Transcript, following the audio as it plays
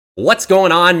What's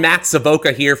going on? Matt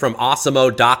Savoca here from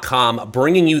Awesemo.com,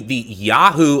 bringing you the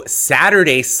Yahoo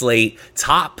Saturday slate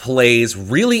top plays.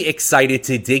 Really excited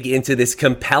to dig into this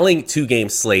compelling two-game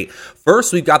slate.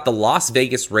 First, we've got the Las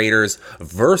Vegas Raiders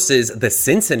versus the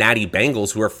Cincinnati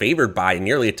Bengals, who are favored by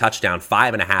nearly a touchdown,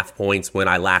 5.5 points when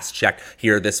I last checked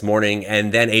here this morning.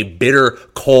 And then a bitter,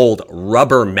 cold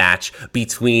rubber match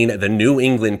between the New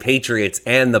England Patriots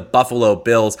and the Buffalo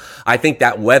Bills. I think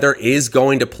that weather is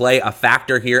going to play a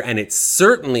factor here, and it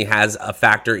certainly has a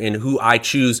factor in who I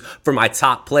choose for my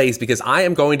top plays, because I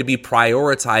am going to be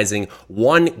prioritizing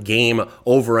one game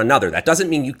over another. That doesn't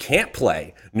mean you can't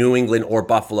play New England or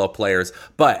Buffalo players,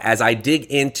 but as I dig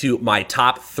into my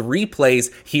top three plays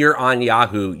here on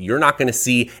Yahoo, you're not going to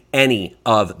see any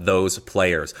of those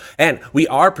players. And we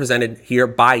are presented here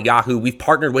by Yahoo. We've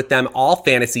partnered with them all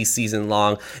fantasy season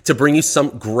long to bring you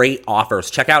some great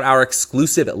offers. Check out our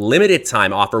exclusive limited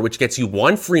time offer, which gets you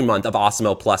 1 free month of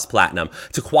Awesemo Plus Platinum.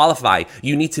 To qualify,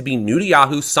 you need to be new to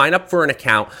Yahoo, sign up for an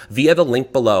account via the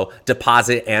link below,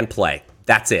 deposit and play.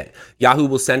 That's it. Yahoo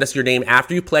will send us your name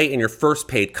after you play in your first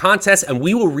paid contest, and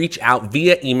we will reach out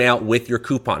via email with your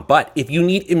coupon. But if you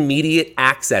need immediate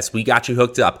access, we got you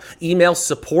hooked up. Email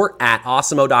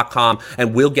support@awesemo.com,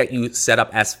 and we'll get you set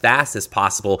up as fast as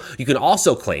possible. You can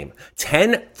also claim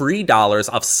 $10 free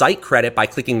of site credit by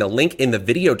clicking the link in the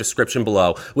video description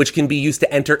below, which can be used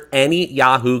to enter any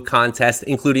Yahoo contest,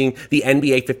 including the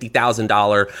NBA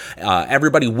 $50,000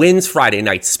 Everybody Wins Friday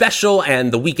Night Special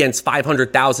and the weekend's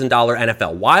 $500,000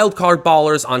 NFL Wildcard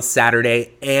Ballers on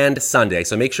Saturday and Sunday.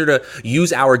 So make sure to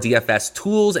use our DFS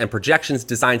tools and projections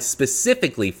designed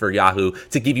specifically for Yahoo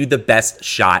to give you the best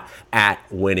shot at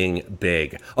winning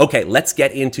big. Okay, let's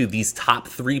get into these top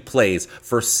three plays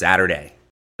for Saturday.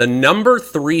 The number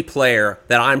 3 player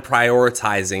that I'm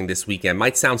prioritizing this weekend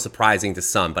might sound surprising to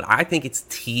some, but I think it's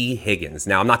T. Higgins.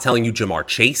 Now, I'm not telling you Jamar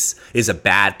Chase is a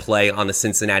bad play on the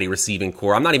Cincinnati receiving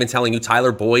core. I'm not even telling you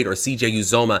Tyler Boyd or CJ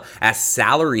Uzoma as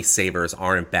salary savers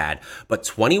aren't bad. But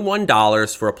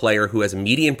 $21 for a player who has a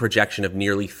median projection of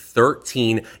nearly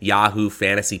 13 Yahoo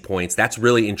fantasy points, that's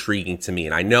really intriguing to me.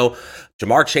 And I know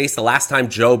Jamar Chase, the last time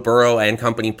Joe Burrow and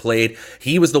company played,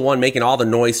 he was the one making all the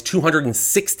noise,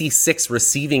 266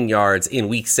 receiving yards in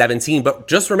week 17. But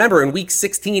just remember, in week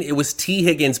 16, it was T.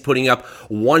 Higgins putting up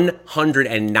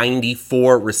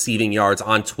 194 receiving yards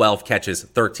on 12 catches,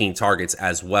 13 targets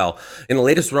as well. In the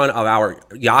latest run of our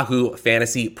Yahoo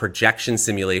fantasy projection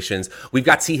simulations, we've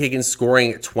got T. Higgins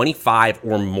scoring 25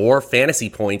 or more fantasy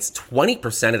points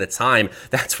 20% of the time.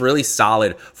 That's really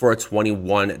solid for a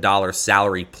 $21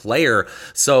 salary player.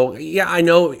 So, yeah, I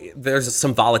know there's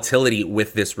some volatility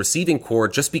with this receiving core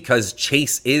just because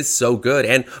Chase is so good,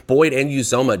 and Boyd and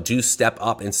Uzoma do step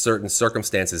up in certain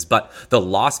circumstances. But the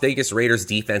Las Vegas Raiders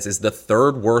defense is the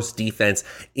third worst defense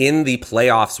in the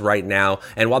playoffs right now.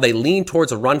 And while they lean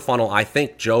towards a run funnel, I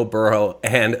think Joe Burrow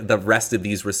and the rest of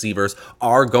these receivers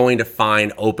are going to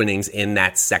find openings in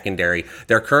that secondary.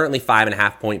 They're currently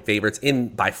 5.5 point favorites in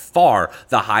by far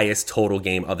the highest total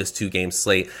game of this two-game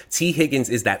slate. T. Higgins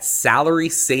is that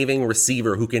salary-saving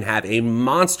receiver who can have a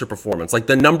monster performance, like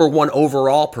the number 1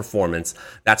 overall performance.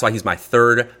 That's why he's my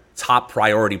third top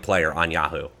priority player on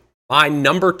Yahoo. My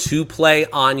number 2 play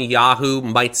on Yahoo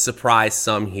might surprise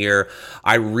some here.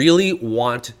 I really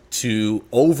want to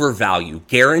overvalue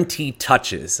guaranteed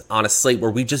touches on a slate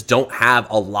where we just don't have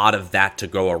a lot of that to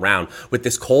go around. With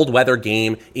this cold weather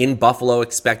game in Buffalo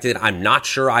expected, I'm not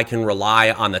sure I can rely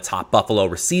on the top Buffalo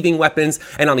receiving weapons.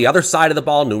 And on the other side of the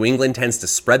ball, New England tends to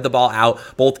spread the ball out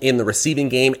both in the receiving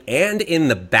game and in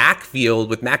the backfield,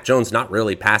 with Mac Jones not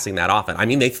really passing that often. I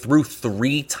mean, they threw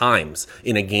 3 times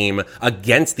in a game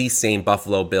against these same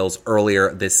Buffalo Bills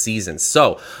earlier this season.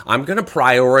 So I'm going to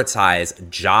prioritize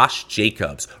Josh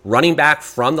Jacobs, running back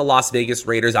from the Las Vegas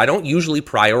Raiders. I don't usually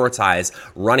prioritize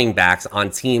running backs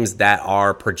on teams that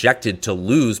are projected to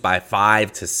lose by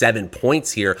 5 to 7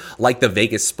 points here, like the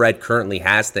Vegas spread currently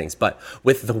has things. But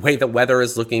with the way the weather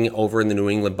is looking over in the New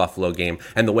England Buffalo game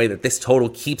and the way that this total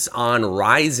keeps on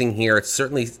rising here, it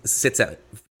certainly sits at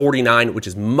 49, which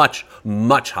is much,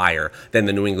 much higher than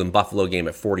the New England Buffalo game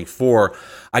at 44.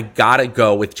 I gotta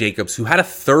go with Jacobs, who had a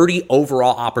 30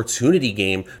 overall opportunity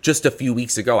game just a few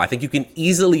weeks ago. I think you can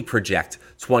easily project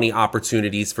 20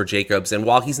 opportunities for Jacobs. And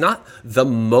while he's not the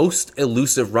most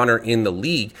elusive runner in the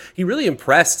league, he really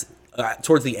impressed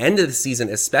towards the end of the season,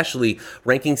 especially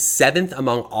ranking 7th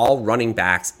among all running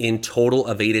backs in total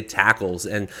evaded tackles.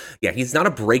 And yeah, he's not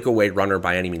a breakaway runner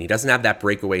by any means. He doesn't have that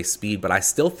breakaway speed, but I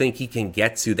still think he can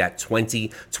get to that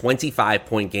 20, 25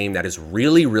 point game that is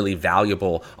really, really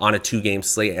valuable on a 2-game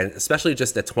slate, and especially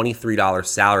just a $23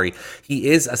 salary. He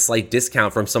is a slight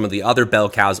discount from some of the other bell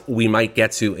cows we might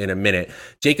get to in a minute.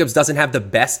 Jacobs doesn't have the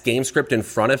best game script in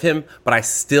front of him, but I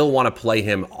still want to play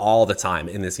him all the time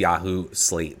in this Yahoo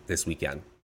slate this weekend.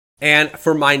 And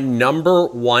for my number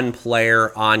one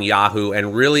player on Yahoo,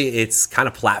 and really it's kind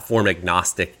of platform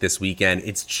agnostic this weekend,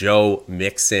 it's Joe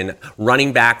Mixon,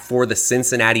 running back for the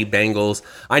Cincinnati Bengals.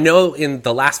 I know in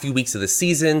the last few weeks of the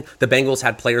season, the Bengals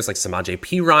had players like Samaje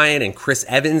Perine and Chris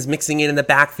Evans mixing in the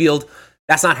backfield.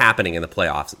 That's not happening in the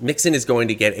playoffs. Mixon is going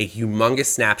to get a humongous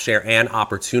snap share and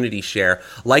opportunity share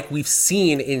like we've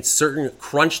seen in certain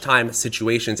crunch time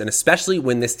situations, and especially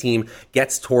when this team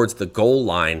gets towards the goal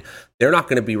line. They're not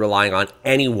going to be relying on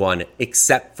anyone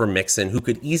except for Mixon, who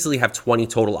could easily have 20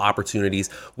 total opportunities.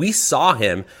 We saw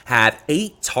him have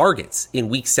 8 targets in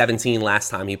week 17 last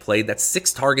time he played. That's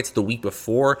 6 targets the week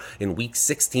before in week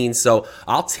 16. So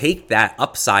I'll take that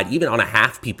upside even on a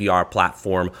half PPR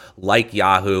platform like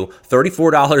Yahoo.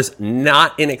 $34,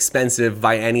 not inexpensive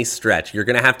by any stretch. You're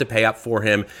going to have to pay up for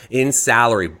him in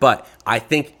salary, but I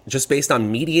think just based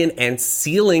on median and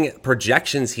ceiling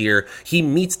projections here, he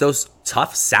meets those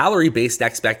tough salary-based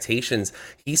expectations.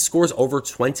 He scores over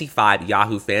 25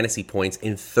 Yahoo fantasy points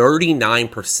in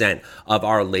 39% of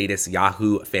our latest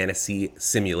Yahoo fantasy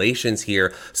simulations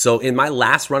here. So in my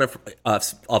last run of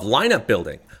lineup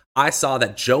building, I saw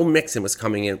that Joe Mixon was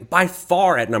coming in by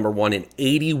far at number one in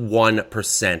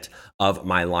 81% of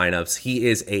my lineups. He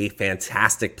is a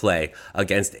fantastic play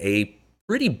against a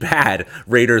pretty bad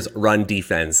Raiders run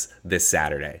defense this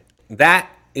Saturday. That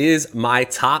is my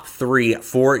top 3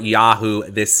 for Yahoo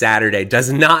this Saturday.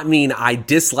 Does not mean I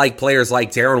dislike players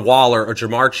like Darren Waller or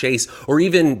Jamar Chase or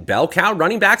even bell cow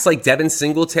running backs like Devin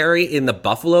Singletary in the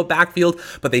Buffalo backfield,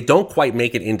 but they don't quite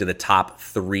make it into the top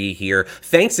 3 here.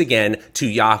 Thanks again to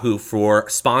Yahoo for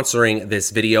sponsoring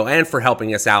this video and for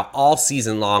helping us out all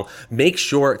season long. Make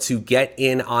sure to get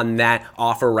in on that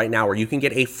offer right now where you can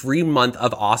get a free month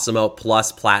of Awesemo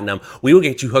Plus Platinum. We will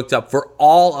get you hooked up for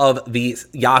all of the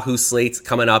Yahoo slates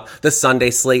coming up, the Sunday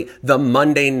slate, the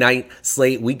Monday night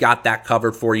slate. We got that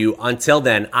covered for you. Until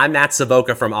then, I'm Matt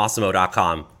Savoca from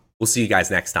Awesemo.com. We'll see you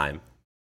guys next time.